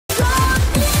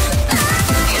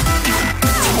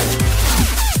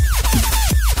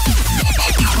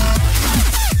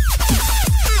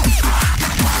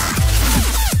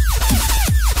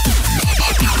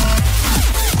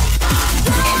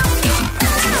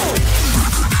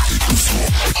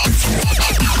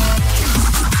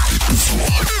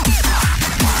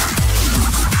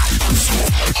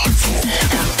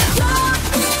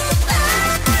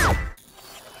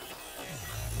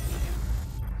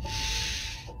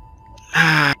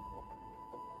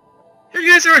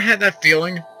guys ever had that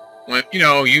feeling when, you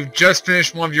know, you've just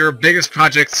finished one of your biggest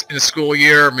projects in the school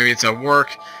year, maybe it's at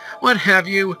work, what have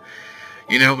you,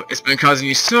 you know, it's been causing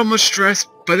you so much stress,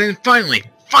 but then finally,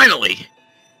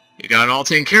 you got it all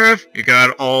taken care of, you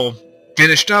got it all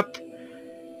finished up,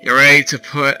 you're ready to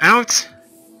put out,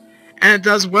 and it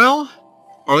does well,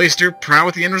 or at least you're proud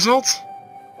with the end results?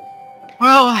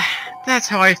 Well, that's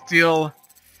how I feel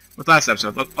with last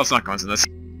episode. Let's not go into this.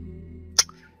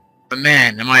 But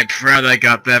man, am I proud that I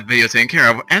got that video taken care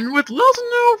of, and with little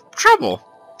to no trouble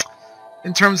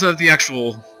in terms of the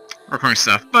actual recording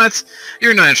stuff. But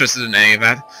you're not interested in any of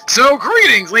that. So,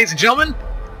 greetings, ladies and gentlemen!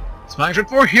 It's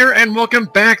PlatinumGames here, and welcome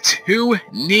back to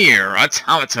NieR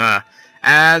Automata.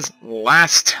 As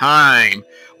last time,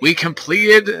 we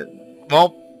completed,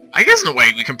 well, I guess in a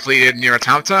way we completed NieR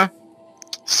Automata.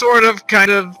 Sort of,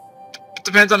 kind of,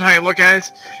 depends on how you look at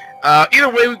it. Either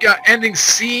way, we got ending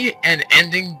C and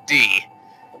ending D.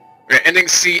 Or ending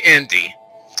C and D.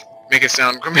 Make it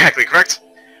sound grammatically correct.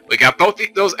 We got both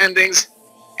those endings,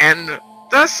 and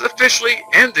thus officially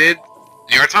ended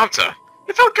NieR Automata.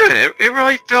 It felt good. It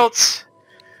really felt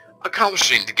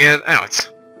accomplishing to get it out.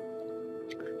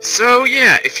 So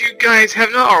yeah, if you guys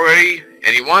have not already,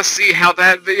 and you want to see how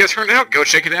that video turned out, go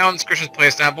check it out in the description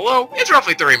place down below. It's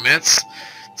roughly 30 minutes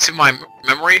to my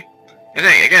memory. And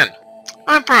hey, again,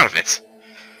 I'm proud of it.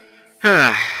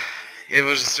 It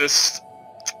was just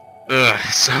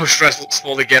so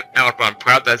stressful to get out, but I'm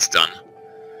proud that's done.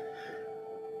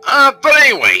 But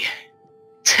anyway,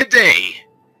 today,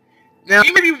 now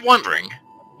you may be wondering,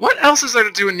 what else is there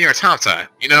to do in NieR Automata?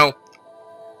 You know,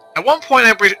 at one point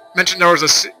I mentioned there was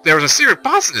a secret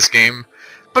boss in this game,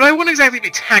 but I wouldn't exactly be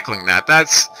tackling that.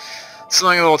 That's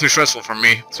something a little too stressful for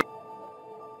me. So,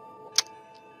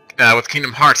 with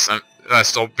Kingdom Hearts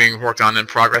still being worked on in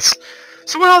progress.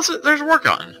 So what else is there to work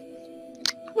on?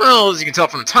 Well, as you can tell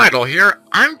from the title here,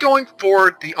 I'm going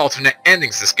for the alternate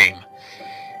endings this game.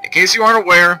 In case you aren't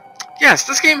aware, yes,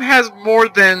 this game has more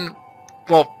than,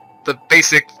 well, the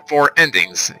basic 4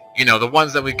 endings. You know, the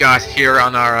ones that we got here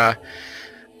on our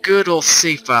good old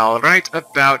save file right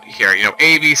about here. You know,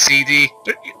 A, B, C, D.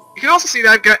 You can also see that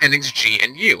I've got endings G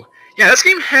and U. Yeah, this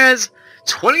game has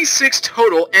 26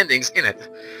 total endings in it.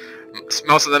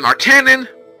 Most of them are canon,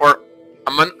 or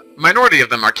a minority of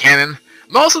them are canon.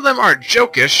 Most of them are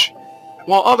jokish,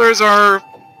 while others are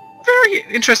very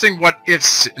interesting what-if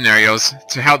scenarios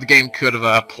to how the game could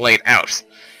have played out.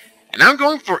 And I'm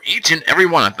going for each and every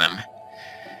one of them.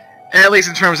 At least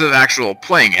in terms of actual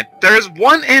playing it. There's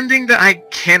one ending that I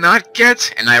cannot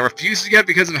get, and I refuse to get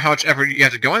because of how much effort you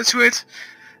have to go into it.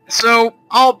 So,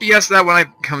 I'll BS that when I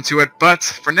come to it, but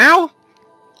for now,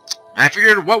 I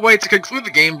figured what way to conclude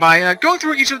the game by going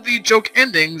through each of the joke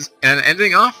endings and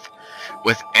ending off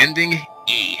with ending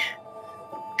E.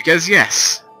 Because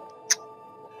yes,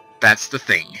 that's the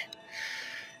thing.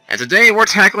 And today we're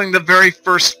tackling the very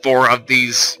first 4 of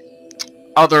these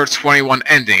other 21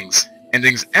 endings.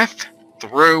 Endings F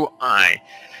through I.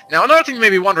 Now another thing you may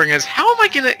be wondering is, how am I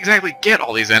going to exactly get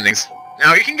all these endings?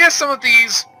 Now you can get some of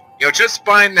these, you know, just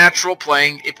by natural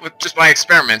playing, just by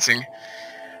experimenting,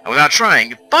 without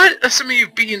trying. But assuming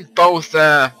you've beaten both,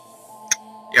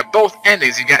 both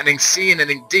endings, you got ending C and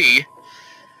ending D.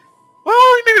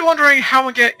 Well, you may be wondering how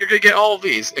you're going to get all of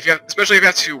these, especially if you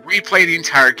have to replay the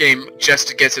entire game just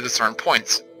to get to the certain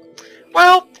points.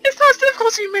 Well, it's not as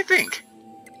difficult as you may think.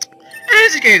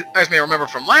 As you guys may remember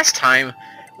from last time,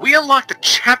 we unlocked the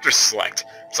chapter select.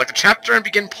 Select the chapter and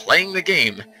begin playing the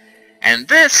game. And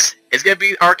this is going to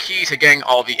be our key to getting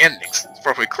all the endings. So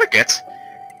if we click it,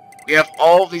 we have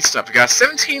all these stuff. We got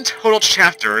 17 total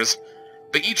chapters,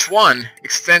 but each one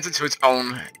extends into its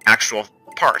own actual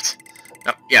part.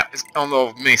 Yeah, its own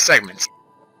little mini segments.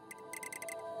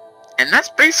 And that's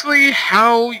basically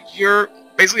how you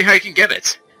can get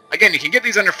it. Again, you can get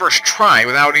these on your first try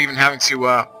without even having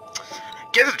to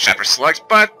get to the chapter select,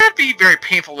 but that'd be very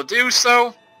painful to do,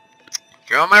 so if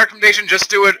you want my recommendation, just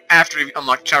do it after you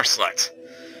unlock chapter select.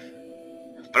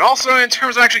 But also, in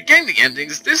terms of actually getting the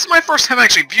endings, this is my first time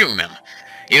actually viewing them.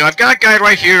 You know, I've got a guide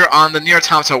right here on the NieR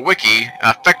Automata wiki,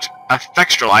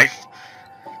 Extra Life,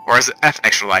 or is it F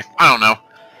Extra Life? I don't know.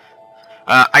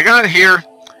 I got it here.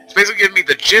 It's basically giving me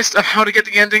the gist of how to get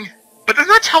the ending, but does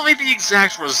not tell me the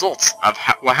exact results of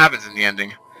what happens in the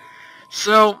ending.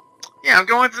 So, yeah, I'm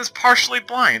going into this partially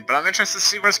blind, but I'm interested to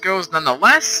see where this goes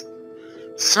nonetheless.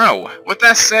 So, with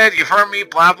that said, you've heard me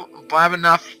blab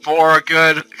enough for a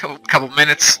good couple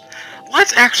minutes.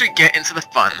 Let's actually get into the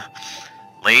fun.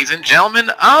 Ladies and gentlemen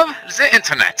of the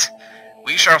internet,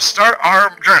 we shall start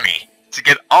our journey to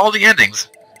get all the endings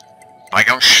by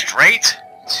going straight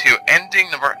to ending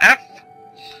number F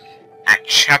at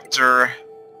chapter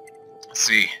Let's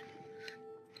see.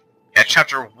 Yeah,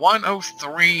 chapter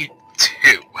 103-2.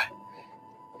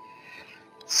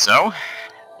 So,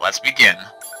 let's begin.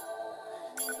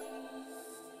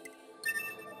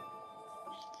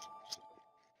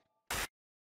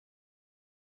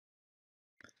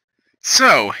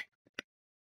 So,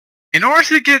 in order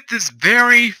to get this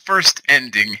very first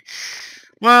ending,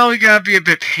 well, you gotta be a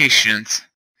bit patient.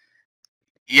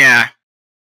 Yeah,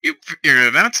 you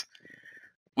figured it out.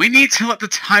 We need to let the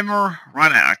timer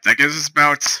run out. That gives us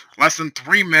about less than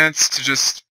 3 minutes to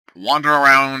just wander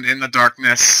around in the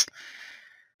darkness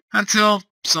until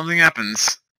something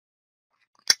happens.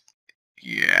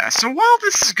 Yeah, so while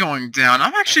this is going down,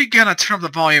 I'm actually gonna turn up the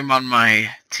volume on my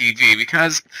TV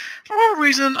because, for whatever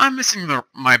reason, I'm missing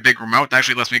my big remote that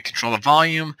actually lets me control the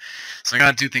volume, so I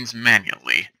gotta do things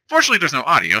manually. Fortunately, there's no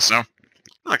audio, so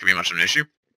not gonna be much of an issue.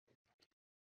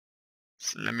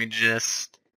 So let me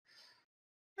just...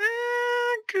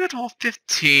 good old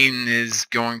 15 is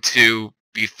going to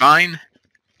be fine.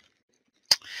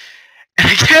 And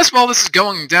I guess while this is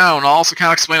going down, I'll also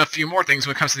kind of explain a few more things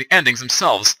when it comes to the endings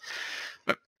themselves.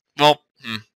 But, well,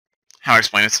 how do I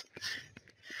explain it?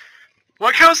 When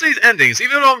it comes to these endings,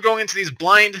 even though I'm going into these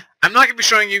blind, I'm not going to be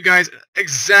showing you guys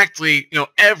exactly,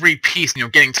 every piece,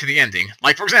 getting to the ending.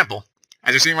 Like, for example,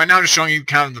 as you're seeing right now, I'm just showing you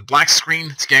kind of the black screen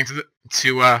to getting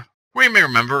to where you may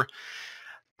remember.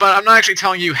 But I'm not actually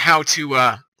telling you how to,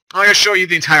 I'm not going to show you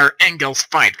the entire Engel's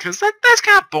fight, because that's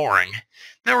kind of boring.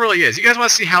 That really is. You guys want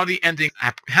to see how the ending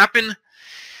happen?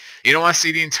 You don't want to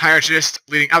see the entire gist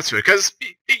leading up to it, because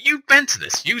you've been to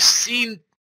this. You've seen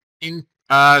in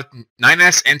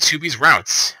 9S and 2B's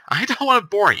routes. I don't want to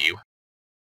bore you.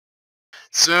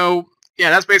 So,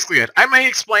 yeah, that's basically it. I may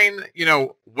explain,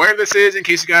 where this is in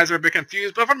case you guys are a bit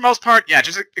confused, but for the most part, yeah,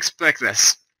 just expect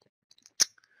this.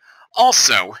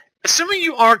 Also, assuming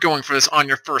you are going for this on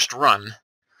your first run,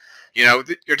 you're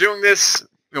doing this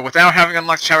without having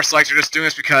unlocked shower select, you're just doing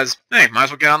this because, hey, might as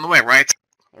well get on the way, right?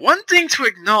 One thing to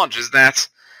acknowledge is that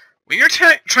when you're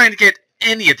trying to get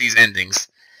any of these endings,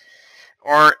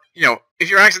 or, if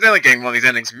you're accidentally getting one of these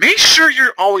endings, make sure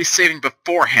you're always saving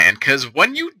beforehand, because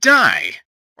when you die,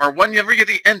 or whenever you get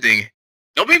the ending,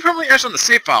 you'll be permanently etched on the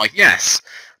save file, yes,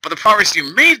 but the progress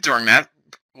you made during that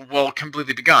will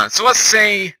completely be gone. So let's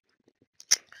say,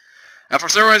 for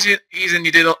some reason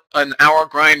you did an hour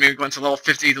grind, maybe going to level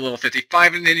 50 to level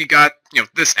 55, and then you got,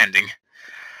 this ending.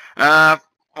 Well,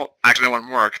 actually that wouldn't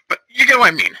work, but you get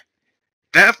what I mean.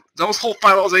 Those whole 5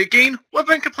 levels that you gain would have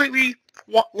been completely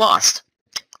lost.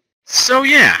 So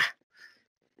yeah,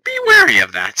 be wary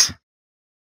of that.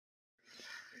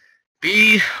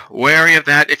 Be wary of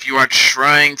that if you are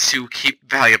trying to keep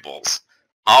valuables.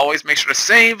 Always make sure to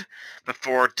save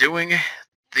before doing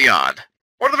the odd.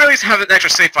 Or at the very least have an extra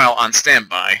save file on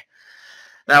standby.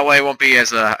 That way it won't be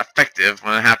as effective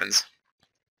when it happens.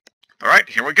 Alright,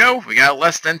 here we go. We got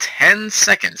less than 10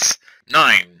 seconds.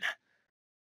 9,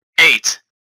 8,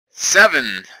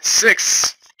 7,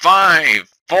 6, 5,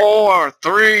 4,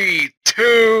 3,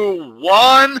 2,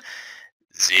 1,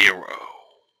 0.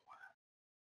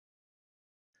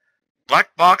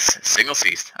 Black box, signal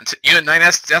ceased. Until Unit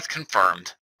 9S death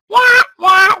confirmed. Wah,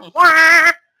 wah,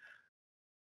 wah!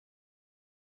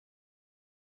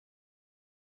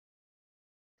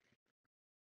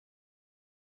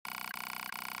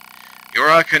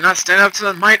 YoRHa could not stand up to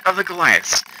the might of the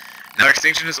Goliaths. Now their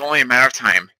extinction is only a matter of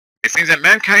time. It seems that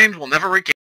mankind will never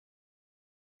regain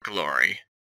glory.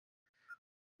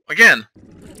 Again.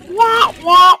 Wah,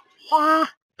 wah, wah.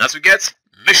 Thus we get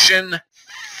mission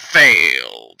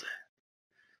failed.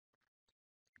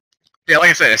 Yeah,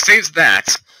 like I said, it saves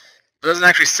that, but doesn't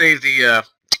actually save the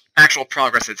actual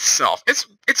progress itself. It's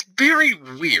very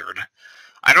weird.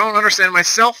 I don't understand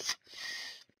myself,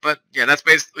 but yeah, that's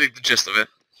basically the gist of it.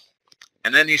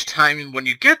 And then each time when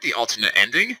you get the alternate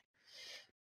ending,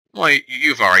 well,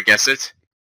 you've already guessed it,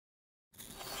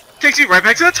 takes you right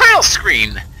back to the title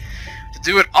screen to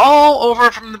do it all over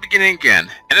from the beginning again.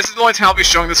 And this is the only time I'll be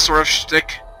showing this sort of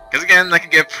shtick, because again, that can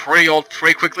get pretty old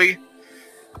pretty quickly.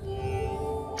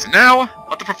 So now,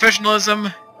 let the professionalism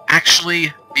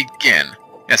actually begin.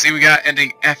 Yeah, see we got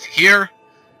ending F here.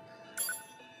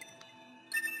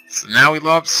 So now we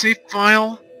load up the save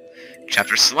file,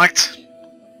 chapter select.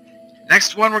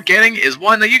 Next one we're getting is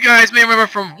one that you guys may remember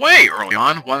from way early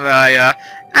on, one that I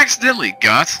accidentally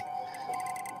got.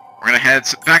 We're going to head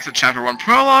back to Chapter 1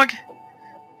 Prologue,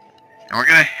 and we're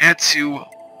going to head to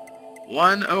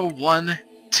 101-2.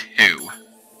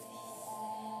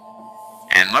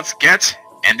 And let's get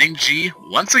Ending G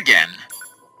once again.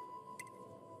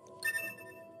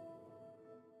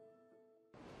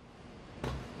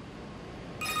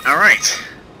 Alright.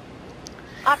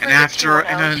 And after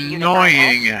an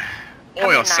annoying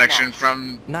oil section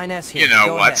from you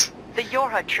know what, the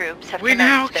YoRHa troops have we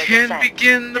now commenced their can descent.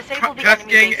 begin the Disable the path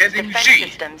enemy gang base's ending defense G.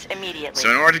 systems immediately. So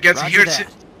in order to get to here,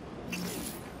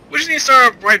 we just need to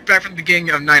start right back from the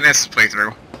beginning of 9S's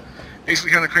playthrough.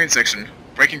 Basically on the crane section.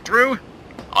 Breaking through,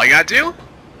 all you gotta do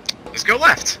is go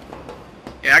left.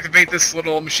 You activate this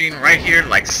little machine right here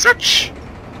like such.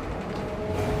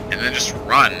 And then just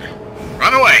run.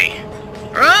 Run away!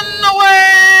 Run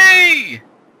away!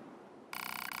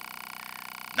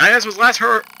 9S was last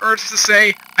heard to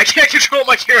say, I can't control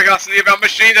my curiosity about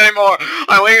machines anymore.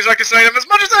 My wings are concerning them as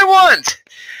much as I want.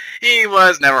 He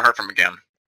was never heard from again.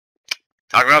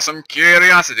 Talk about some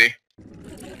curiosity.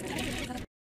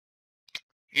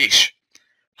 Yeesh.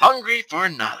 Hungry for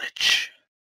knowledge.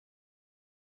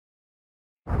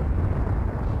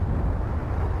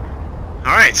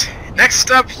 Alright,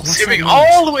 next up, skipping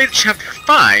all the way to chapter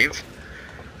 5,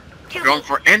 we're going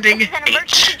for ending This is an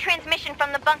emergency H. transmission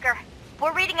from the bunker.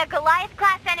 We're reading a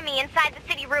Goliath-class enemy inside the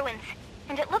city ruins.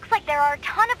 And it looks like there are a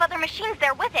ton of other machines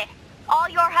there with it. All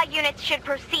YoRHa units should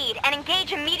proceed and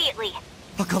engage immediately.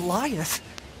 A Goliath?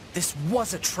 This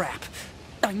was a trap.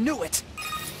 I knew it.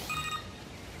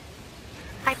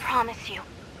 I promise you,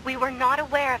 we were not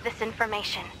aware of this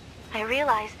information. I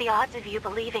realize the odds of you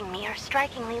believing me are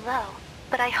strikingly low,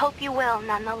 but I hope you will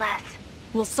nonetheless.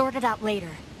 We'll sort it out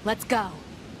later. Let's go.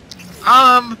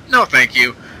 No thank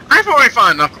you. I've already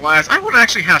found enough glass. I want to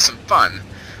actually have some fun.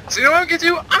 So you know what I'm gonna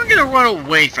do? I'm gonna run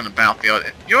away from the battlefield.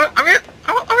 You know what? I'm gonna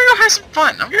go have some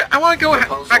fun. I want to go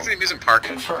back to the amusement park.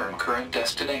 Confirm current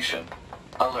destination.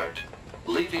 Alert.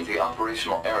 Leaving the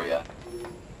operational area.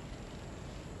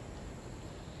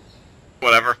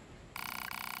 Whatever.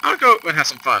 I'll go and have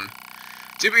some fun.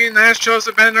 DB and Nash chose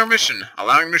to abandon our mission,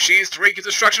 allowing machines to wreak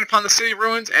destruction upon the city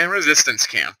ruins and resistance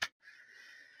camp.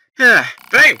 Yeah,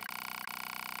 hey!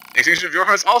 The extinction of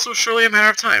YoRHa is also surely a matter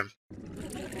of time.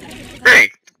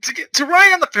 Hey, to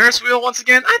ride on the Ferris wheel once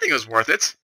again, I think it was worth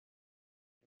it.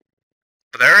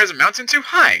 But there is a mountain too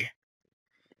high.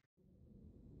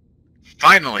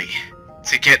 Finally,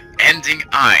 to get ending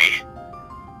I.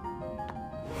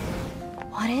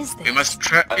 What is this? We must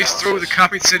trace through the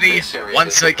copied city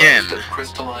once again.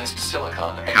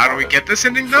 How do we get this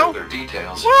ending though?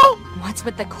 Well, What's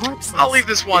with the corpses? I'll leave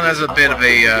this one as a bit of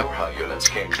a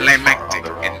climactic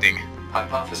ending.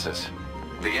 Hypothesis.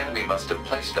 The enemy must have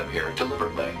placed them here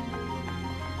deliberately.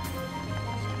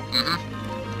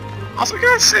 Also, I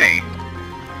gotta say,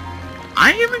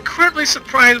 I am incredibly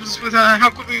surprised with how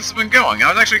quickly this has been going. I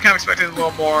was actually kind of expecting a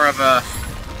little more of a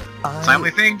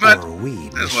timely thing, but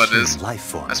that's what it is. Life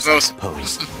forms, I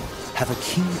suppose. Have a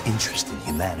keen interest in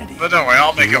humanity. But don't worry,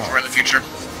 I'll make up for it in the future.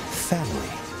 Family,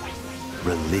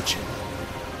 religion,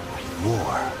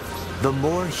 war. The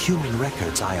more human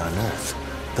records I unearth,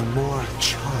 the more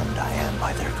charmed I am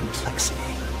by their complexity.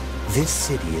 This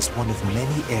city is one of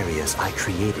many areas I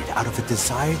created out of a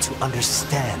desire to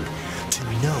understand, to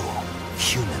know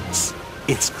humans.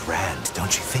 It's grand,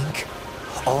 don't you think?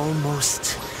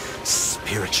 Almost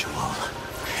spiritual.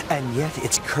 And yet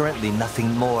it's currently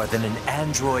nothing more than an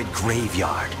android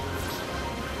graveyard.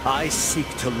 I seek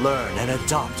to learn and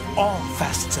adopt all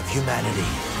facets of humanity.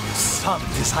 Some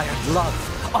desired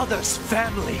love, others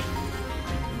family.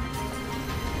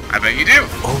 I bet you do.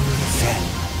 Only then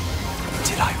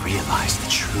did I realize the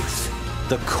truth.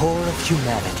 The core of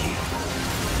humanity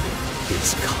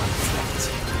is conflict.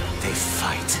 They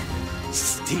fight,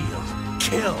 steal,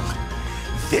 kill.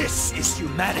 This is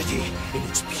humanity in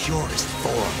its purest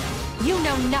form. You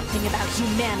know nothing about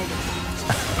humanity.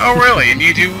 Oh really? And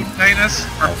you do, 9S?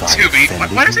 Or 2B?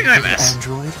 Why did I say 9S?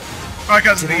 Android? Probably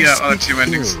because of the other two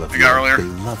endings we got earlier.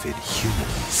 Beloved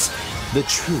humans. The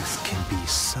truth can be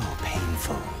so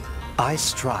painful. I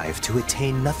strive to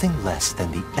attain nothing less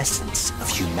than the essence of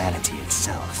humanity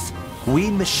itself. We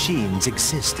machines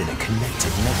exist in a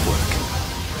connected network.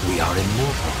 We are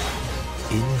immortal,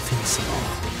 invincible,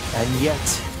 and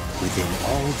yet, within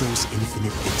all those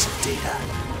infinite bits of data,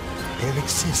 there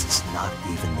exists not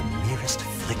even the merest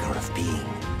flicker of being,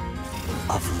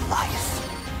 of life.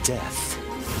 Death,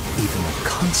 even the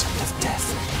concept of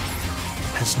death,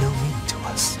 has no meaning to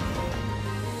us.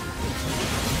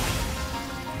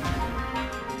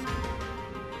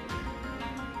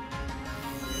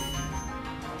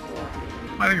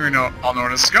 I think we all know where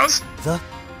this goes.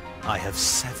 I have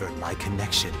severed my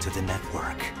connection to the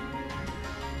network.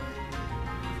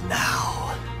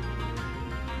 Now,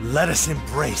 let us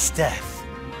embrace death.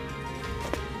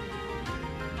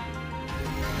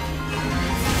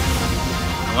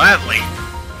 Gladly.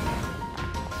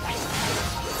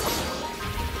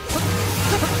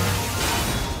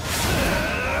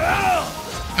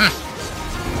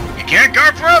 can't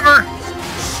guard forever!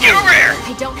 Get over here!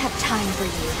 I don't have time for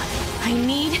you. I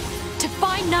need to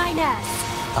find 9S.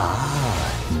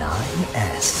 Ah,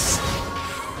 9S.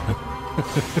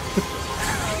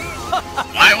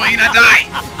 Why will you not die?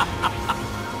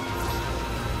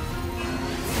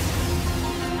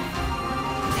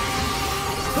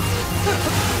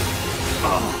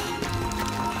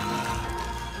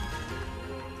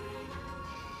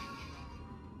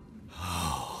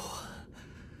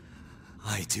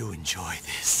 I do enjoy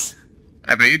this.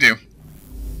 I bet you do.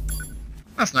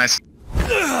 That's nice.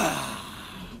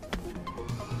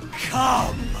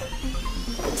 Come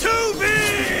to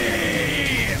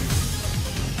me!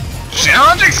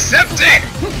 Challenge accepted!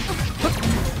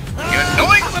 You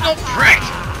annoying little prick!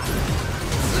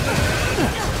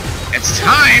 It's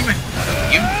time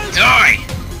you die!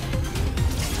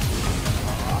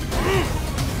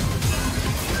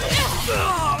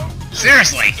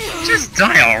 Seriously, just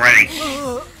die already!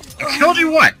 I've killed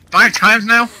you what, 5 times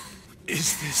now?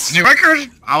 Is this New record?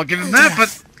 I'll give him that, but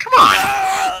come on!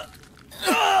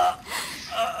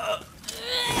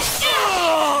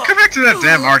 Come back to that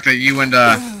damn arc that you and,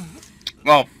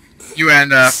 well, you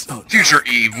and, Future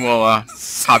Eve will,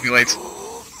 populate.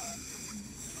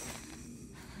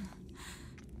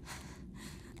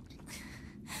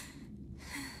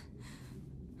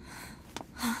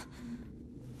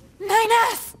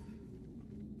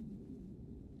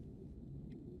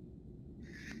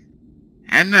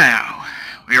 And now,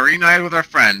 we are reunited with our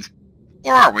friend.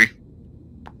 Or are we?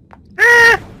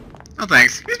 No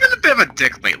thanks. He's been a bit of a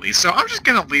dick lately, so I'm just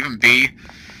gonna leave him be.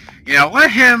 You know,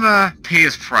 let him, pay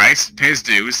his price, pay his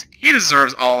dues. He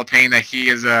deserves all the pain that he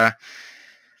has,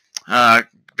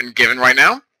 been given right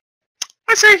now.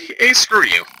 I say, hey, screw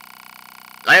you.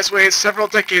 Nice waited several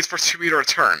decades for Sui to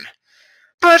return.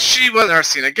 But she was never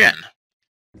seen again.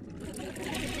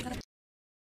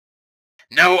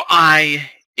 No I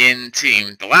in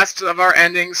team. The last of our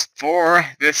endings for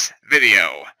this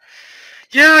video.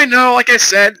 Yeah, I know, like I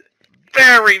said,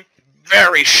 very,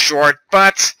 very short,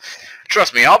 but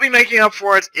trust me, I'll be making up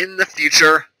for it in the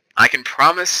future. I can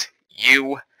promise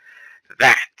you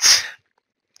that.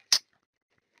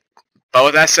 But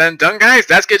with that said and done, guys,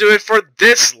 that's going to do it for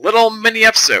this little mini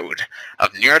episode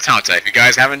of NieR Automata. If you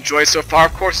guys have enjoyed so far,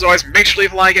 of course, as always, make sure to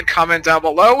leave a like and comment down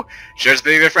below. Share this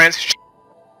video with your friends.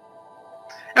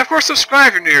 And of course, subscribe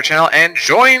if you're new to your channel and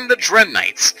join the Dread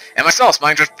Knights and myself,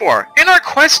 Minecraft4, in our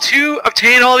quest to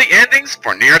obtain all the endings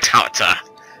for NieR Automata.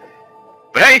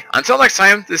 But hey, until next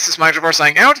time, this is Minecraft4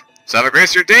 signing out. So have a great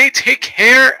rest of your day, take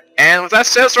care, and with that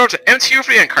said, let's throw it to MTU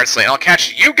for the end card slate. And I'll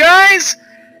catch you guys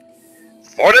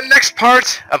for the next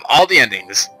part of all the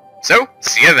endings. So,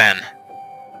 see you then.